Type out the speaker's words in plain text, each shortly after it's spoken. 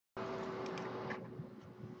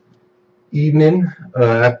evening,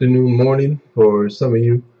 afternoon, morning for some of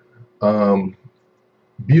you. Um,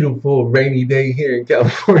 Beautiful rainy day here in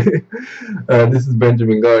California. This is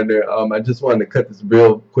Benjamin Gardner. I just wanted to cut this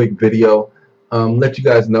real quick video, let you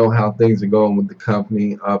guys know how things are going with the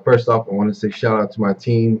company. First off, I want to say shout out to my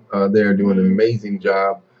team. They're doing an amazing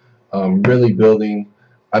job, really building.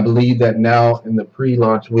 I believe that now in the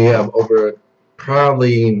pre-launch we have over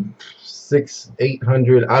probably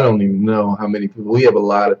 800. I don't even know how many people. We have a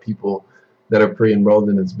lot of people that are pre-enrolled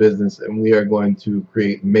in this business, and we are going to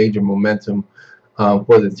create major momentum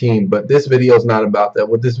for the team. But this video is not about that.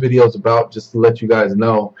 What this video is about, just to let you guys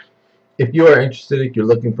know, if you are interested, if you're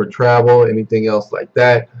looking for travel, anything else like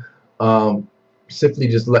that, simply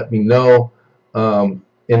just let me know.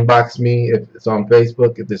 Inbox me if it's on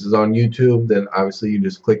Facebook. If this is on YouTube, then obviously you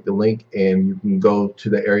just click the link and you can go to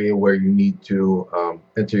the area where you need to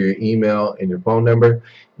enter your email and your phone number,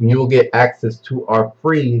 and you will get access to our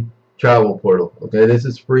free travel portal. Okay, this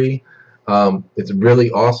is free. It's really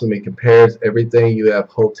awesome. It compares everything. You have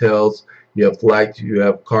hotels, you have flights, you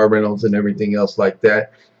have car rentals, and everything else like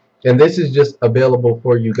that. And this is just available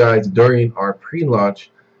for you guys during our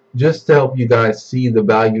pre-launch, just to help you guys see the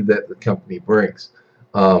value that the company brings.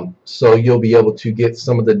 So you'll be able to get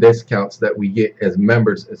some of the discounts that we get as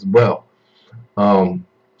members as well.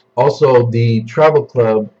 Also, the travel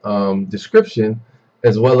club description,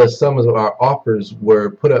 as well as some of our offers, were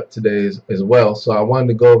put up today as well. So I wanted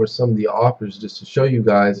to go over some of the offers just to show you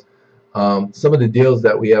guys some of the deals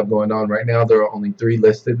that we have going on right now. There are only 3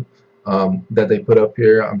 listed that they put up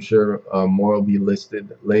here. I'm sure more will be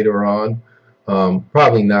listed later on.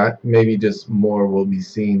 Probably not. Maybe just more will be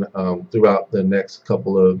seen throughout the next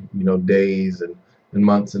couple of days and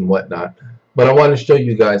months and whatnot. But I want to show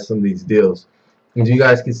you guys some of these deals. As you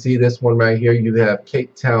guys can see, this one right here, you have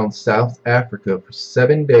Cape Town, South Africa for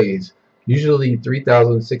 7 days, usually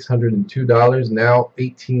 $3,602, now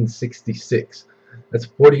 $1,866. That's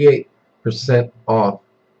 48% off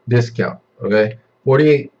discount. Okay,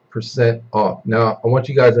 48% off. Now I want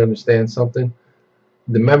you guys to understand something.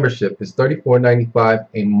 The membership is $34.95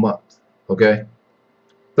 a month. Okay,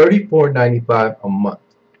 $34.95 a month.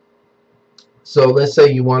 So let's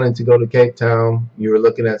say you wanted to go to Cape Town, you were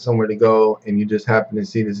looking at somewhere to go, and you just happened to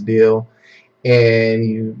see this deal, and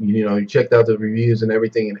you checked out the reviews and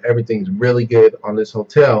everything's really good on this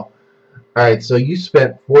hotel. All right, so you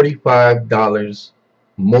spent $45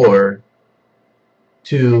 more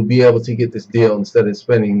to be able to get this deal instead of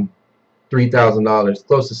spending $3,000,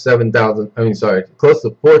 close to $7,000. I mean, sorry, close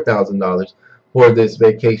to $4,000 for this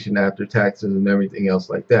vacation after taxes and everything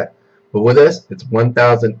else like that. But with us, it's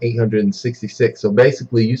 $1,866. So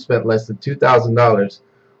basically, you spent less than $2,000,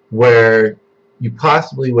 where you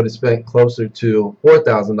possibly would have spent closer to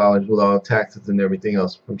 $4,000 with all taxes and everything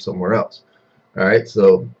else from somewhere else. All right,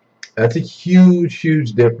 so that's a huge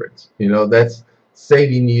difference. That's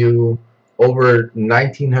saving you over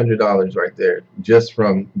 $1,900 right there just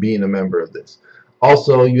from being a member of this.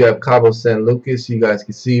 Also, you have Cabo San Lucas. You guys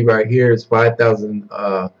can see right here it's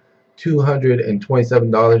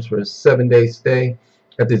 $5,227 for a 7-day stay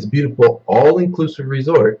at this beautiful all-inclusive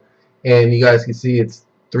resort, and you guys can see it's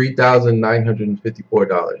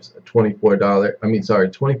 $3,954, a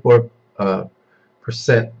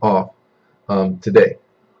 $24% off today.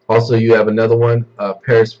 Also, you have another one,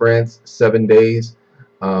 Paris, France, 7 days,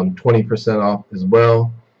 20% off as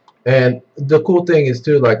well. And the cool thing is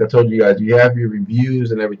too, like I told you guys, you have your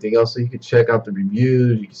reviews and everything else, so you can check out the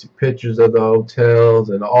reviews, you can see pictures of the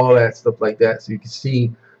hotels and all that stuff like that, so you can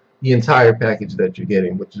see the entire package that you're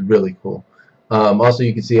getting, which is really cool. Also,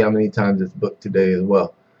 you can see how many times it's booked today as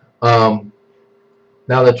well. Now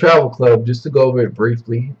the travel club, just to go over it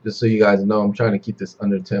briefly, just so you guys know, I'm trying to keep this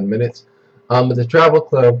under 10 minutes. But the travel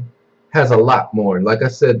club has a lot more. Like I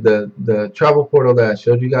said, the travel portal that I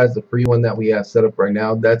showed you guys, the free one that we have set up right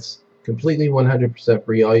now, that's completely 100%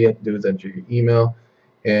 free. All you have to do is enter your email,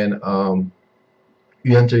 and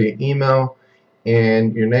you enter your email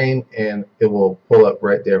and your name, and it will pull up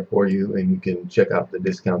right there for you, and you can check out the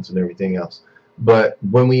discounts and everything else. But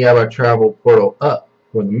when we have our travel portal up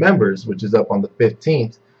for the members, which is up on the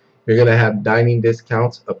 15th, you're going to have dining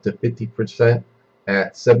discounts up to 50%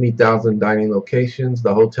 at 70,000 dining locations.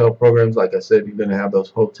 The hotel programs, like I said, you're going to have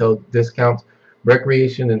those hotel discounts,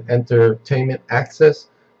 recreation and entertainment access,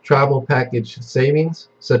 travel package savings,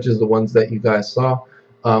 such as the ones that you guys saw,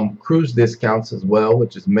 cruise discounts as well,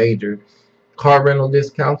 which is major, car rental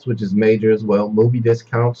discounts, which is major as well, movie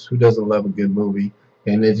discounts. Who doesn't love a good movie?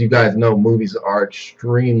 And as you guys know, movies are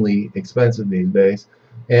extremely expensive these days.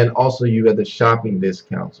 And also you got the shopping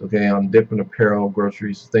discounts, okay, on different apparel,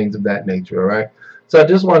 groceries, things of that nature. All right. So I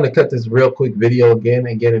just wanted to cut this real quick video again.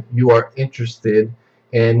 Again, if you are interested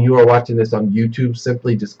and you are watching this on YouTube,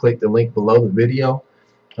 simply just click the link below the video.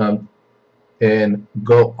 And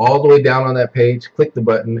go all the way down on that page, click the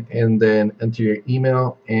button, and then enter your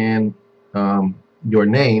email and your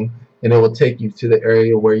name, and it will take you to the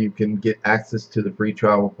area where you can get access to the free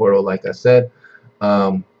travel portal, like I said.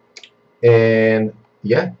 And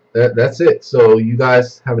yeah, that's it. So you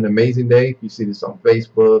guys have an amazing day. If you see this on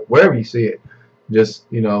Facebook, wherever you see it, just,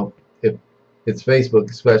 you know, if it's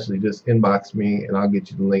Facebook especially, just inbox me and I'll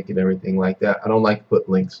get you the link and everything like that. I don't like to put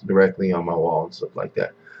links directly on my wall and stuff like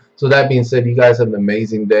that. So that being said, you guys have an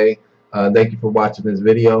amazing day. Thank you for watching this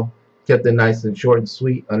video. Kept it nice and short and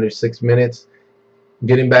sweet, under 6 minutes.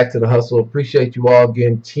 Getting back to the hustle. Appreciate you all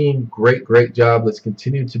again. Team, great job. Let's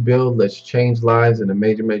continue to build. Let's change lives in a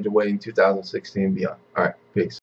major way in 2016 and beyond. All right, peace.